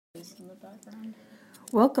voices in the background.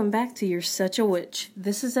 Welcome back to You're Such a Witch.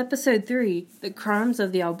 This is episode 3, The Crimes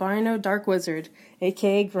of the Albino Dark Wizard,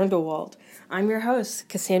 aka Grindelwald. I'm your host,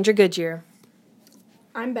 Cassandra Goodyear.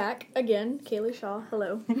 I'm back again, Kaylee Shaw.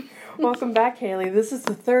 Hello. Welcome back, Haley. This is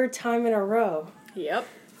the third time in a row. Yep.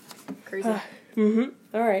 Crazy.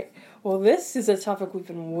 Alright. Well, this is a topic we've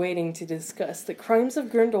been waiting to discuss. The Crimes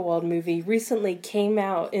of Grindelwald movie recently came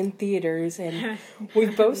out in theaters, and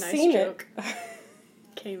we've both seen joke. It.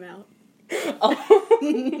 Came out.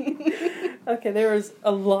 Okay, there was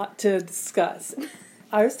a lot to discuss.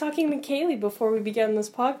 I was talking to Kaylee before we began this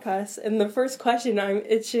podcast, and the first question I'm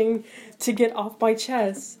itching to get off my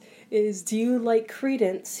chest is, do you like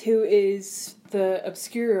Credence, who is the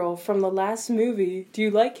Obscurial from the last movie? Do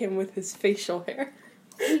you like him with his facial hair?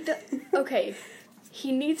 Okay,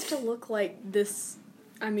 he needs to look like this,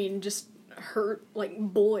 just hurt,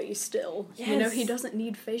 boy still. Yes. You know, he doesn't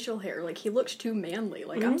need facial hair. He looks too manly.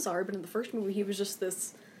 I'm sorry, but in the first movie, he was just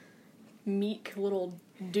this meek little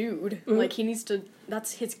dude. He needs to,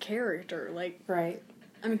 that's his character. Right.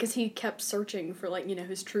 Because he kept searching for,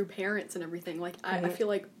 his true parents and everything. I feel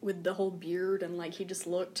like with the whole beard and, he just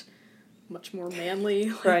looked much more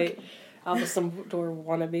manly. Right. Albus Dumbledore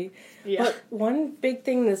wannabe. Yeah. But one big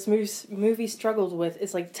thing this movie struggled with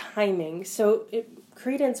is, timing. So,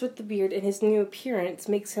 Credence with the beard and his new appearance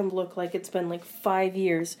makes him look like it's been, 5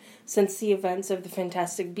 years since the events of the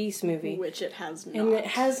Fantastic Beasts movie. Which it has not. And it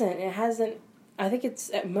hasn't, I think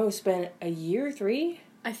it's at most been a year, 3?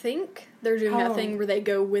 I think they're doing that thing where they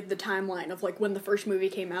go with the timeline of, when the first movie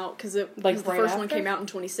came out, because the first one came out in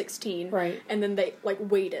 2016. Right. And then they,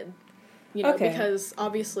 waited. Because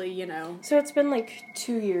obviously, So it's been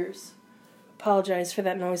 2 years. Apologize for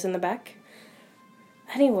that noise in the back.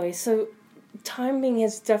 Anyway, so timing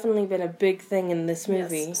has definitely been a big thing in this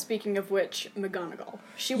movie. Yes, speaking of which, McGonagall.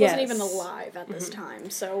 She wasn't even alive at this time.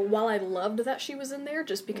 So while I loved that she was in there,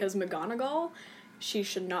 just because McGonagall, she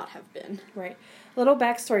should not have been. Right. Little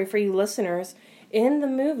backstory for you listeners. In the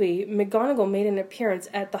movie, McGonagall made an appearance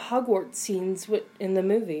at the Hogwarts scenes in the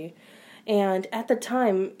movie. And at the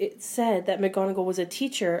time, it said that McGonagall was a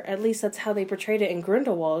teacher. At least that's how they portrayed it in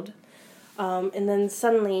Grindelwald. And then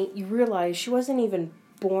suddenly you realize she wasn't even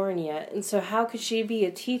born yet. And so how could she be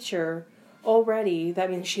a teacher already?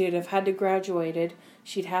 That means she'd have had to graduated.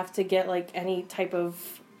 She'd have to get, any type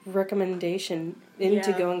of recommendation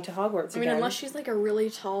into going to Hogwarts again. Unless she's, a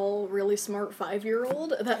really tall, really smart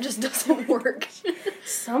 5-year-old, that just doesn't work.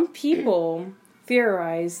 Some people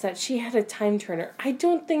theorize that she had a time turner. I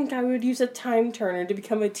don't think I would use a time turner to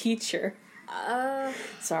become a teacher.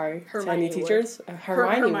 Sorry, Hermione to any teachers. would.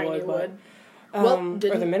 Hermione would. Or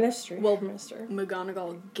the minister.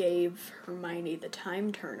 McGonagall gave Hermione the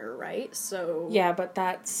time turner, right? So yeah, but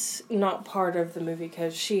that's not part of the movie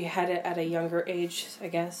because she had it at a younger age, I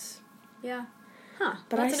guess. Yeah. Huh.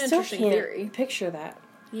 But that's I an still interesting can't theory. Picture that.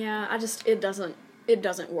 Yeah, it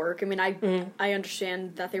doesn't work. I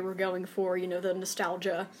understand that they were going for, the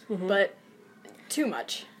nostalgia, but too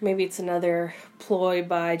much. Maybe it's another ploy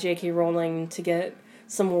by J.K. Rowling to get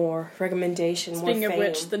some more recommendation, Speaking more fame. of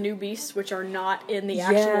which, the new beasts, which are not in the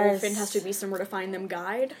actual Fantastic Beasts and Where to Find Them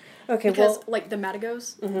guide. Okay, because, the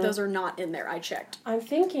Madagos, those are not in there. I checked. I'm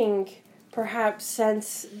thinking perhaps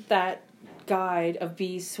since that guide of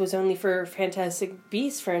Beasts was only for Fantastic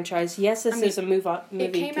Beasts franchise, yes, this is a movie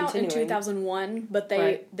It came out in continuing. 2001, but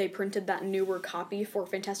they printed that newer copy for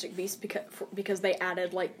Fantastic Beasts because they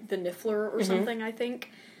added, the Niffler or something, I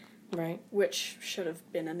think. Right. Which should have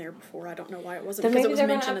been in there before. I don't know why it wasn't. Then because maybe it was they're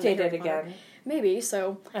going to mentioned update in the it again. Maybe,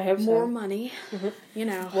 so I hope more so. money,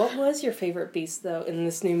 What was your favorite beast, though, in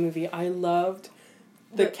this new movie? I loved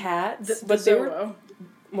the cats. The Zorro.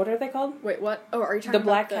 What are they called? Wait, what? Oh, are you talking about the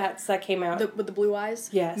black about cats that came out? with the blue eyes?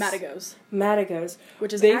 Yes. Madagos.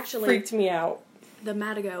 Which is they actually... freaked me out. The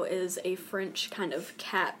Madigo is a French kind of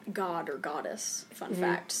cat god or goddess, fun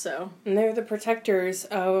fact, so... And they're the protectors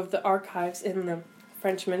of the archives in the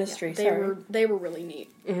French ministry. Yeah, they were really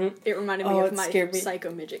neat. Mm-hmm. It reminded me of my Psycho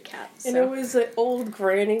Midget cat. And it was an old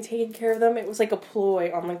granny taking care of them. It was like a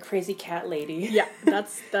ploy on the crazy cat lady. Yeah,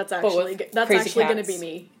 that's actually going to be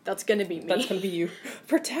me. That's going to be me. That's going to be you.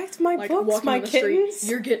 Protect my books, my kittens. Street,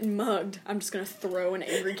 you're getting mugged. I'm just going to throw an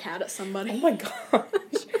angry cat at somebody. Oh my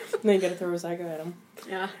gosh. Then you got to throw a Zygo at him.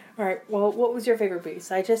 Yeah. All right. Well, what was your favorite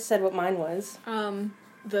beast? I just said what mine was.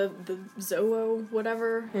 the Zoo,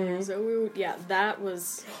 whatever. Zoo, yeah, that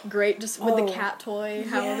was great. Just with the cat toy,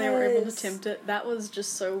 how they were able to tempt it. That was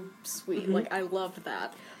just so sweet. Like, I loved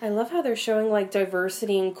that. I love how they're showing, like,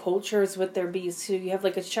 diversity in cultures with their beasts. So you have,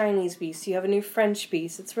 like, a Chinese beast, you have a new French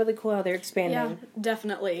beast. It's really cool how they're expanding. Yeah,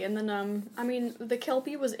 definitely. And then, I mean, the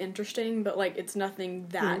Kelpie was interesting, but, like, it's nothing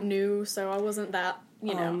that new, so I wasn't that,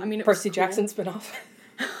 you know, I mean, it Percy was cool. Jackson spinoff.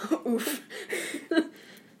 Oof.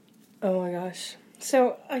 Oh my gosh.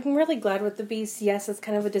 So, I'm really glad with the beasts. Yes, it's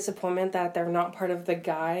kind of a disappointment that they're not part of the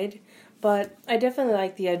guide, but I definitely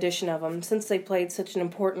like the addition of them since they played such an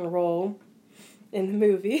important role in the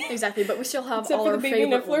movie. Exactly, but we still have Except all for our the baby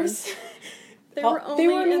favorite nifflers. ones. They were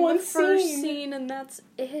only in one the first scene. scene, and that's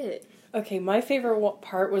it. Okay, my favorite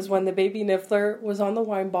part was when the baby Niffler was on the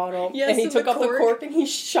wine bottle, Yes, and he and took the off the cork. cork and he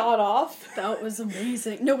shot off. That was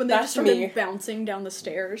amazing. No, when they That's just started me. bouncing down the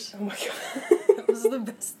stairs. Oh my god. That was the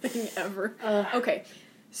best thing ever. Okay,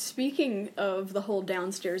 speaking of the whole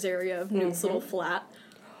downstairs area of Newt's little flat,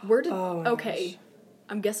 where did... Oh my okay, gosh.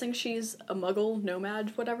 I'm guessing she's a muggle,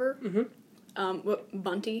 nomad, whatever. What,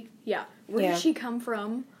 Bunty? Yeah. Where Yeah. did she come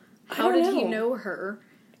from? How don't did he know. know her?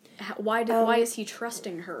 Why is he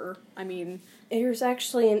trusting her? I mean... There's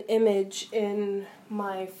actually an image in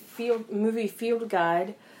my movie field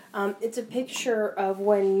guide. It's a picture of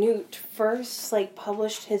when Newt first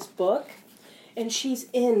published his book, and she's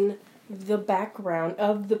in the background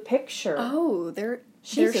of the picture. Oh,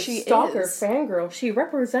 She's she a stalker is. fangirl. She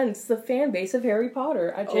represents the fan base of Harry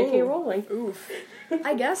Potter at J.K. Oh. Rowling. Oof.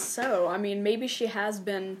 I guess so. I mean, maybe she has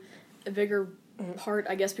been a bigger part,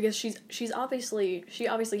 I guess, because she obviously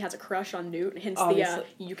has a crush on Newt, hence Obviously.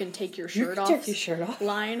 the you can take your You shirt can off take your shirt off.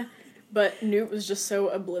 line. But Newt was just so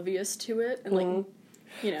oblivious to it, and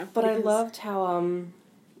you know. But I because- loved how,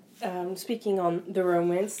 speaking on the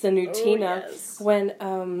romance, the new Tina, yes.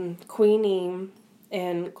 when Queenie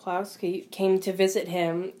and Klaus came to visit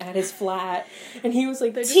him at his flat, and he was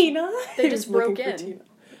like, Tina? they He just was looking broke for in. Tina.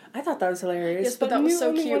 I thought that was hilarious. Yes, but that was Newt so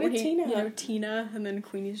only cute when wanted he, Tina. Tina, and then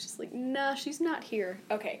Queenie's just like, nah, she's not here.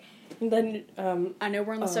 Okay. And then, I know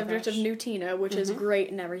we're on the subject of gosh. new Tina, which is great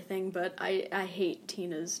and everything, but I hate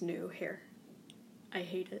Tina's new hair. I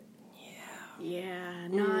hate it. Yeah,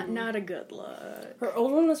 not a good look. her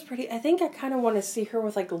old one was pretty. I think I kind of want to see her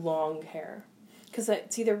with, long hair. Because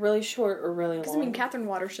it's either really short or really long. Because, I mean, Catherine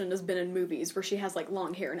Waterston has been in movies where she has,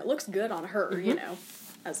 long hair, and it looks good on her, you know.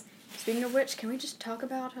 Speaking of which, can we just talk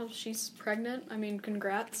about how she's pregnant? I mean,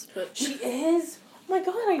 congrats, but... She is? Oh my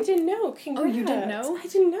god, I didn't know. Congrats. Oh, you didn't know? I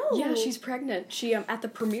didn't know. Yeah, she's pregnant. She, at the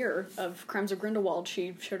premiere of Crimes of Grindelwald,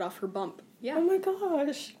 she showed off her bump. Yeah. Oh my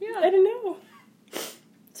gosh. Yeah. I didn't know.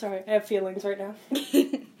 Sorry, I have feelings right now.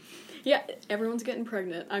 Yeah, everyone's getting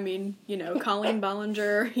pregnant. I mean, Colleen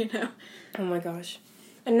Ballinger, Oh my gosh.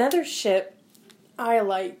 Another ship I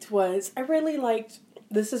liked was, I really liked,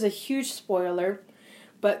 this is a huge spoiler,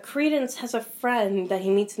 but Credence has a friend that he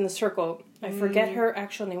meets in the circle. I forget her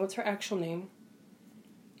actual name. What's her actual name?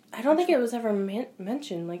 I don't think it was ever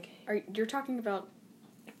mentioned. You're talking about...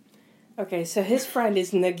 Okay, so his friend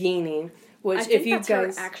is Nagini, which I think if you that's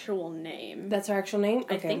guys... her actual name. That's her actual name?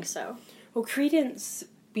 Okay. I think so. Well, Credence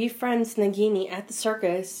befriends Nagini at the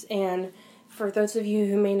circus, and for those of you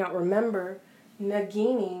who may not remember,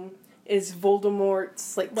 Nagini is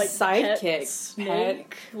Voldemort's sidekick, pet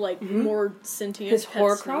snake, more sentient. his pet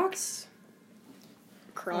Horcrux.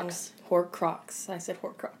 Crocs. Horcrux. I said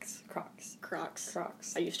Horcrux. Crocs. Crocs.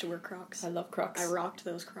 I used to wear Crocs. I love Crocs. I rocked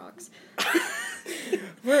those Crocs.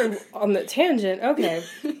 We're on the tangent. Okay.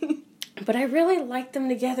 But I really liked them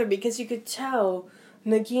together because you could tell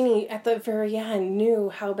Nagini at the very end knew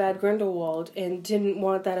how bad Grindelwald and didn't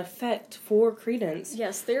want that effect for Credence.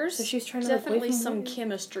 Yes, there's So she's trying to definitely wait for some him.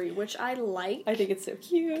 chemistry, which I like. I think it's so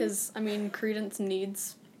cute. Because, Credence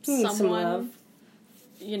needs He needs some someone,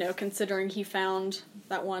 love. Considering he found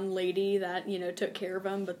that one lady that, took care of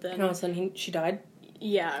him, but then... And all of a sudden she died.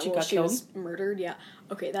 Yeah, She well, got she killed? was murdered, yeah.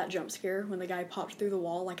 Okay, that jump scare, when the guy popped through the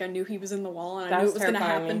wall, I knew he was in the wall, and I That knew was it was gonna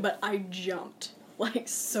terrifying happen, me. but I jumped.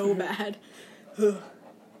 So bad.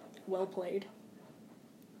 Well played.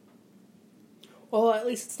 Well, at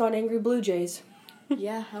least it's not Angry Blue Jays.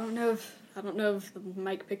 Yeah, I don't know if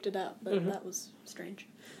Mike picked it up, but that was strange.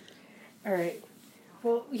 Alright.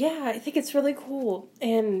 Well, yeah, I think it's really cool.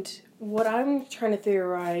 And what I'm trying to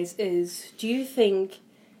theorize is, do you think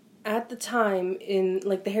at the time in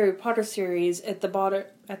the Harry Potter series at the Battle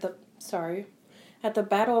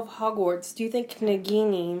of Hogwarts, do you think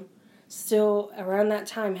Nagini still around that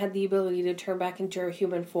time had the ability to turn back into her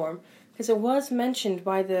human form? Because it was mentioned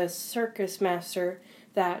by the circus master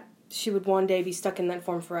that she would one day be stuck in that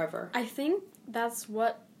form forever. I think that's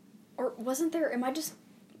what... Or wasn't there... Am I just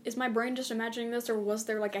is my brain just imagining this, or was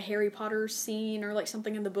there like a Harry Potter scene or like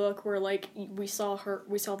something in the book where like we saw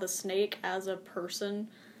the snake as a person?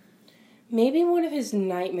 Maybe one of his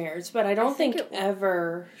nightmares, but I don't think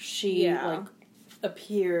ever she like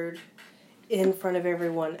appeared in front of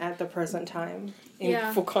everyone at the present time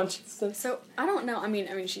in full consciousness. So I don't know. I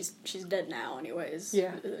mean, she's dead now, anyways.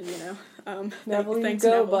 Yeah, you know. Neville, you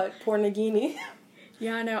go, but poor Nagini.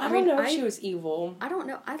 Yeah, I know. I don't know if she was evil. I don't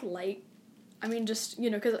know. Just, you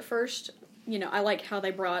know, because at first, you know, I like how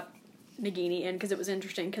they brought Nagini in, because it was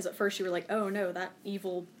interesting, because at first you were like, oh no, that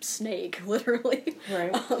evil snake, literally.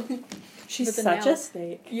 Right. She's such a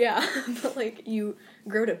snake. Yeah, but like, you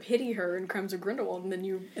grow to pity her in Crimes of Grindelwald, and then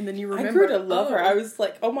you remember. I grew to love her. I was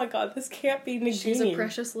like, oh my god, this can't be Nagini. She's a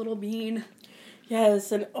precious little bean.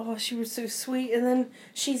 Yes, and she was so sweet, and then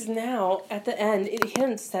she's now, at the end, it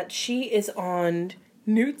hints that she is on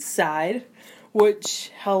Newt's side,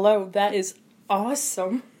 which, hello, that is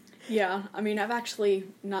awesome. Yeah, I mean, I've actually,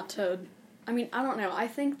 I don't know, I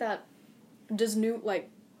think that, does Newt, like,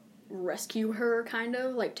 rescue her, kind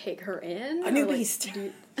of, like, take her in? A new beast.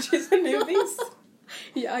 She's a new beast?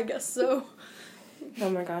 Yeah, I guess so. Oh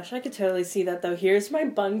my gosh, I could totally see that, though. Here's my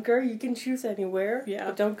bunker, you can choose anywhere. Yeah.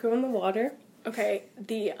 But don't go in the water. Okay,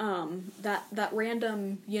 the, that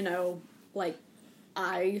random, you know, like,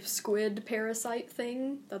 eye squid parasite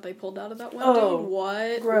thing that they pulled out of that window. Oh,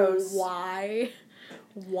 what? Gross. Why?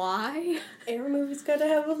 Every movie's gotta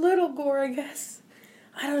have a little gore, I guess.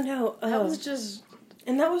 I don't know. That was just...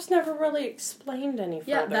 And that was never really explained any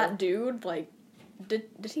further. Yeah, that dude, like, did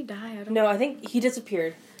he die? I don't know. I think he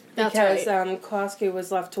disappeared. That's because, right. Kloski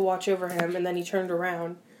was left to watch over him, and then he turned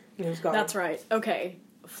around, and he was gone. That's right. Okay.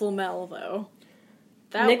 Flamel, though.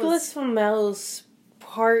 Nicholas Flamel's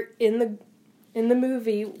part in the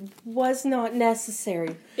movie was not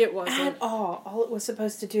necessary. It wasn't. At all. All it was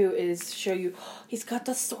supposed to do is show you, he's got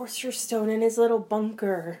the Sorcerer's Stone in his little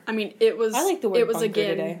bunker. I mean, it was... I like the word bunker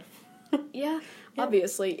today. Yeah,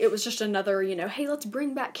 obviously. It was just another, you know, hey, let's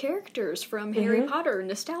bring back characters from Harry Potter.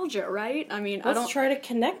 Nostalgia, right? I mean, let's try to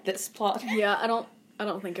connect this plot. Yeah, I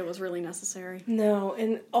don't think it was really necessary. No,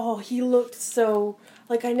 and, he looked so...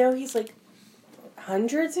 Like, I know he's, like,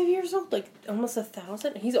 hundreds of years old, like almost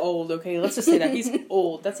 1,000. He's old, okay? Let's just say that. He's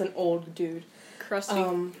old. That's an old dude. Crusty.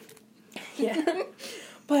 Yeah.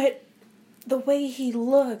 But the way he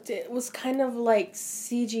looked, it was kind of like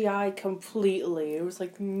CGI completely. It was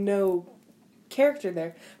like no character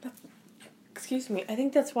there. But, excuse me. I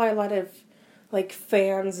think that's why a lot of like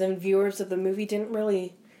fans and viewers of the movie didn't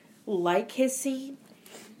really like his scene.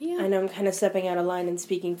 Yeah. I know I'm kind of stepping out of line and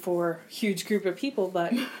speaking for a huge group of people,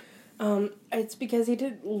 but it's because he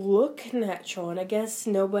didn't look natural, and I guess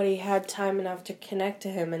nobody had time enough to connect to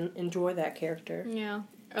him and enjoy that character. Yeah.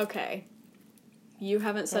 Okay. You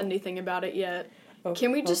haven't said anything about it yet.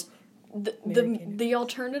 Can we just... The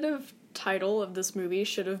alternative title of this movie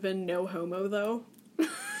should have been No Homo, though.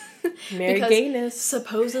 Mary Gayness.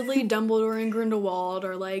 Supposedly Dumbledore and Grindelwald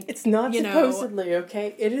are like... It's not supposedly,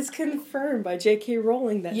 okay? It is confirmed by J.K.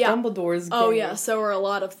 Rowling that Dumbledore is gay. Oh, yeah, so are a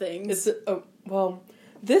lot of things.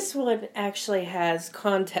 This one actually has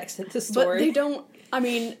context in the story. But they don't... I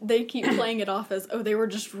mean, they keep playing it off as, they were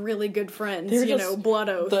just really good friends, blood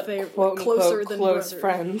oath. They were closer than brothers.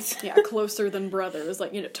 Friends. Yeah, closer than brothers.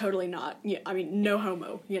 Like, totally not. Yeah, I mean, no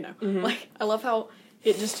homo, Mm-hmm. Like, I love how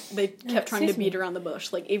they kept trying to beat around the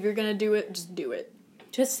bush. Like, if you're gonna do it, just do it.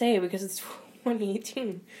 Just say it, because it's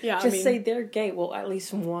 2018. Yeah, Just say they're gay. Well, at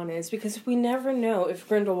least one is, because we never know if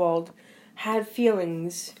Grindelwald had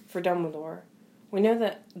feelings for Dumbledore. We know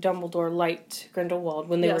that Dumbledore liked Grindelwald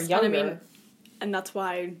when they were younger. And that's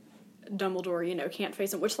why Dumbledore, can't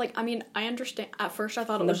face him. Which, I understand. At first I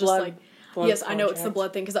thought it was just like... Yes, I know it's the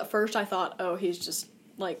blood thing. Because at first I thought, he's just,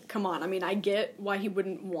 come on. I mean, I get why he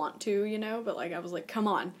wouldn't want to, but, I was like, come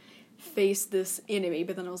on. Face this enemy.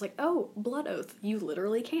 But then I was like, blood oath. You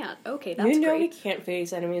literally can't. Okay, that's great. He can't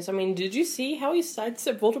face enemies. I mean, did you see how he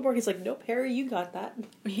sidestepped Voldemort? He's like, nope, Harry, you got that.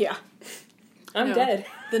 Yeah. I'm dead.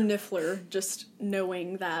 The Niffler, just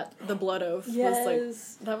knowing that the blood oath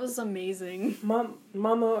was that was amazing.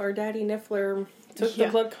 Mama or Daddy Niffler took the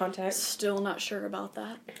blood contact. Still not sure about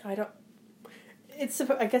that.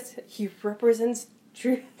 I guess he represents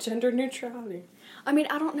gender neutrality. I mean,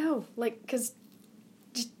 I don't know. Because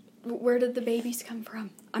where did the babies come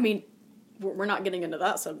from? I mean, we're not getting into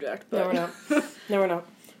that subject. But. No, we're not. No, we're not.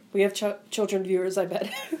 We have children viewers, I bet.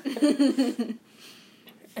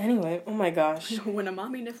 Anyway, oh my gosh. When a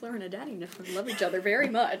mommy Niffler and a daddy Niffler love each other very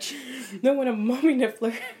much. No, when a mommy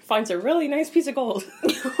Niffler finds a really nice piece of gold.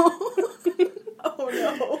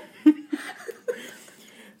 Oh no.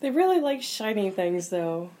 They really like shiny things,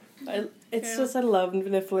 though. It's just, I love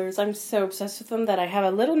Nifflers. I'm so obsessed with them that I have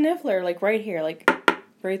a little Niffler, like, right here, like,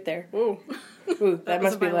 right there. Ooh. Ooh, that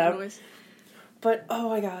must be loud. Noise. But, oh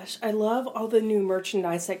my gosh, I love all the new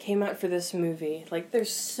merchandise that came out for this movie. Like,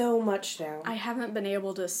 there's so much now. I haven't been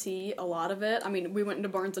able to see a lot of it. I mean, we went into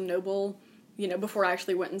Barnes & Noble, before I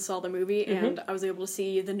actually went and saw the movie, and I was able to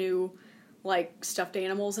see the new, like, stuffed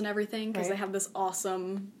animals and everything, because they have this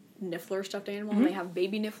awesome Niffler stuffed animal, and they have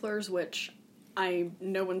baby Nifflers, which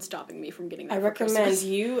no one's stopping me from getting that I recommend Christmas.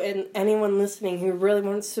 you and anyone listening who really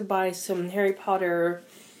wants to buy some Harry Potter,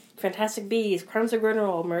 Fantastic Beasts, Crimes of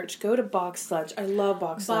Grindelwald merch, go to Box Lunch. I love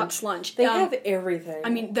Box Lunch. Box Lunch. They have everything. I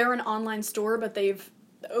mean, they're an online store, but they've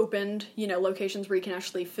opened, locations where you can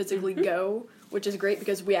actually physically go, which is great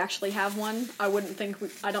because we actually have one. I didn't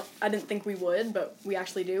think we would, but we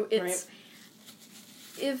actually do.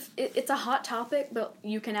 It's a hot topic, but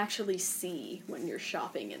you can actually see when you're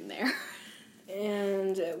shopping in there.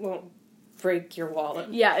 And it won't break your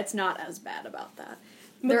wallet. Yeah, it's not as bad about that.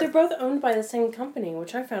 But they're both owned by the same company,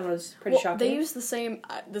 which I found was pretty shocking. They use the same,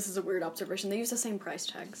 this is a weird observation, they use the same price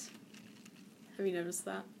tags. Have you noticed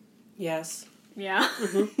that? Yes. Yeah.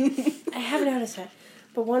 I have noticed that.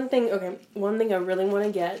 But one thing I really want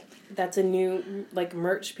to get that's a new, like,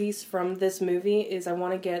 merch piece from this movie is I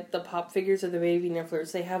want to get the pop figures of the baby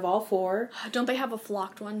Nifflers. They have all 4. Don't they have a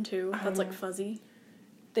flocked one, too? That's, like, fuzzy?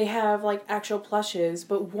 They have, like, actual plushes,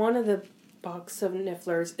 but one of the box of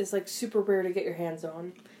Nifflers is, like, super rare to get your hands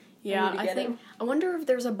on. Yeah, I wonder if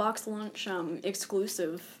there's a Box Lunch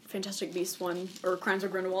exclusive Fantastic Beasts one, or Crimes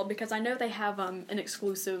of Grindelwald, because I know they have an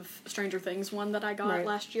exclusive Stranger Things one that I got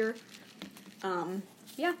last year.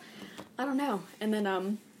 Yeah, I don't know. And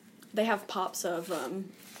then they have pops of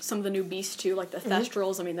some of the new Beasts, too, like the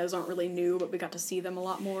Thestrals. I mean, those aren't really new, but we got to see them a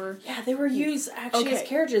lot more. Yeah, they were used actually as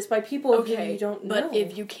carriages by people who you don't know. But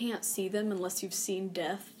if you can't see them unless you've seen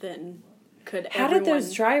Death, then How did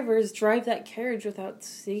those drivers drive that carriage without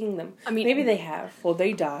seeing them? I mean, maybe they have. Well,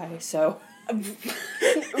 they die, so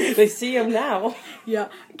they see them now. Yeah.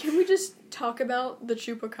 Can we just talk about the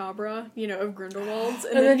Chupacabra, of Grindelwald's?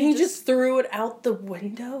 And then he just threw it out the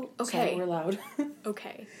window? Okay. Sorry, we're loud.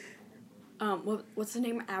 Okay. What's his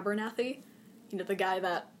name? Abernathy? The guy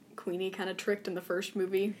that Queenie kind of tricked in the first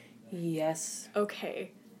movie? Yes.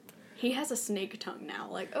 Okay. He has a snake tongue now.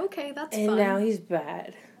 Like, okay, that's fun. And now he's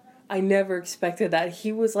bad. I never expected that.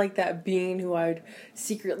 He was like that being who I'd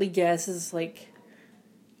secretly guess is like,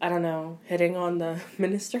 I don't know, hitting on the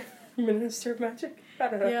Minister of Magic? I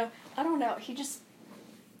don't know. Yeah, I don't know. He just...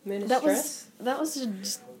 Ministress? That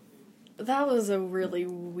was a really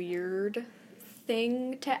weird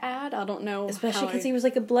thing to add. I don't know. Especially because he was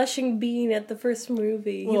like a blushing bean at the first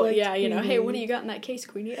movie. Well, yeah, hey, what do you got in that case,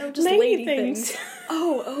 Queenie? Oh, just many lady things.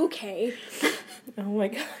 Oh, okay. Oh my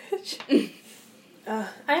gosh. I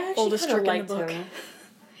actually kind of liked him.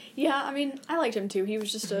 Yeah, I mean, I liked him too. He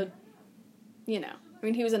was just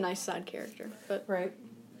he was a nice side character. But right.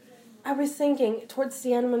 I was thinking, towards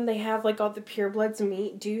the end when they have, like, all the purebloods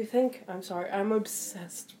meet, do you think... I'm sorry, I'm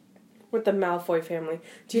obsessed with the Malfoy family.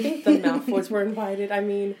 Do you think the Malfoys were invited? I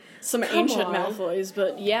mean, some ancient Malfoys,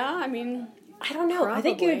 but yeah, I mean... I don't know. Probably. I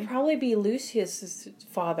think it would probably be Lucius's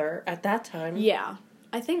father at that time. Yeah.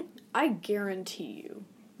 I guarantee you...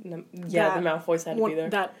 the Malfoys had to be there.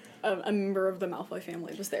 That a member of the Malfoy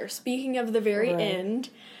family was there. Speaking of the very end...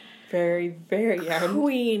 Very, very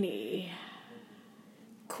end.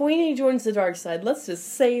 Queenie joins the dark side. Let's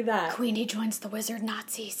just say that. Queenie joins the wizard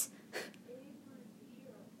Nazis.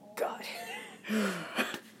 God.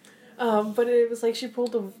 But it was like she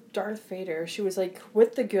pulled a Darth Vader. She was like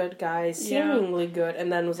with the good guys, seemingly good, and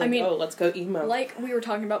then was like, oh, let's go emo. Like we were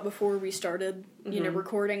talking about before we started,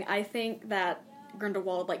 recording, I think that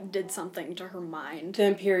Grindelwald, like, did something to her mind. The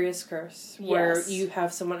Imperious Curse, where you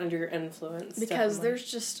have someone under your influence. Because there's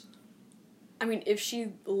just... I mean, if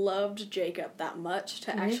she loved Jacob that much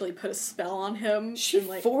to actually put a spell on him... She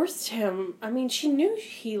forced him. I mean, she knew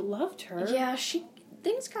he loved her. Yeah,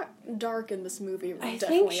 things got dark in this movie. I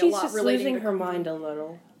think she's just losing her mind a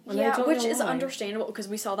little. Yeah, which is understandable, because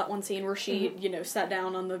we saw that one scene where she, sat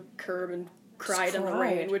down on the curb and cried in the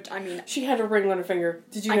rain, which, I mean... She had a ring on her finger.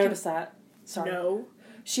 Did you notice that? Sorry. No.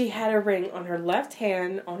 She had a ring on her left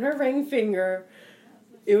hand, on her ring finger.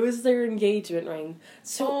 It was their engagement ring.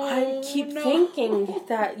 So I keep thinking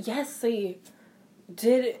that, yes, they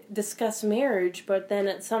did discuss marriage, but then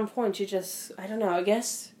at some point she just, I don't know, I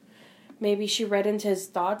guess maybe she read into his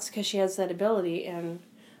thoughts because she has that ability and,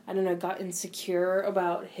 I don't know, got insecure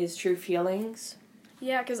about his true feelings.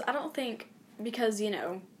 Yeah, because I don't think, because,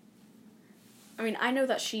 I mean, I know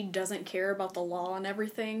that she doesn't care about the law and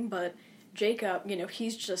everything, but Jacob,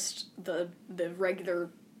 he's just the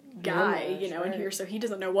regular guy, you know, in here, so he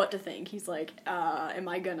doesn't know what to think. He's like, am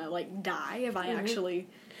I gonna, like, die if I actually,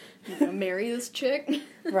 you know, marry this chick?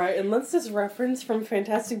 Right, and let's just reference from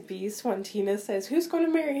Fantastic Beasts when Tina says, who's going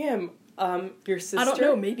to marry him? Your sister? I don't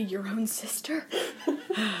know, maybe your own sister?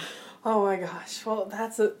 Oh my gosh, well,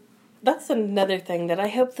 that's another thing that I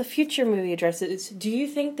hope the future movie addresses. Do you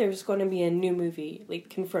think there's going to be a new movie, like,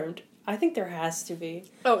 confirmed? I think there has to be.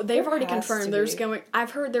 Oh, they've already confirmed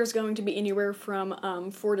I've heard there's going to be anywhere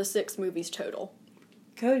from 4 to 6 movies total.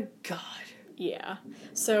 Good God. Yeah.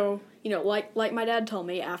 So, you know, like my dad told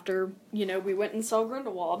me after, you know, we went and saw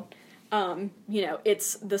Grindelwald, you know,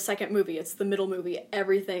 it's the second movie, it's the middle movie,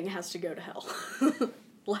 everything has to go to hell.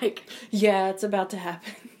 Like... Yeah, it's about to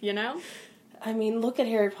happen. You know? I mean, look at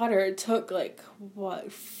Harry Potter. It took, like,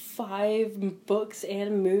 5 books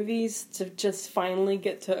and movies to just finally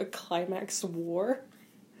get to a climax war?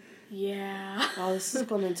 Yeah. Oh, this is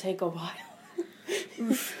going to take a while.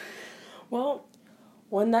 Well,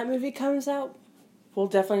 when that movie comes out, we'll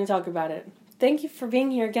definitely talk about it. Thank you for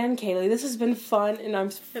being here again, Kaylee. This has been fun, and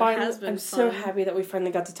I'm so happy that we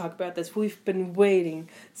finally got to talk about this. We've been waiting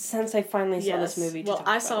since I finally saw this movie. Well,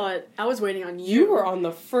 I saw it. I was waiting on you. You were on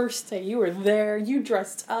the first day. You were there. You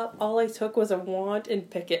dressed up. All I took was a wand and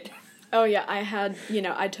picket. Oh yeah,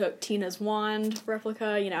 I took Tina's wand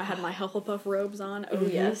replica. You know, I had my Hufflepuff robes on. Oh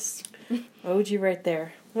yes. OG right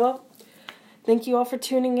there. Well, thank you all for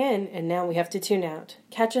tuning in, and now we have to tune out.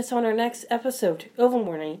 Catch us on our next episode,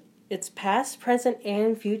 Overmorning. It's past, present,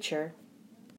 and future.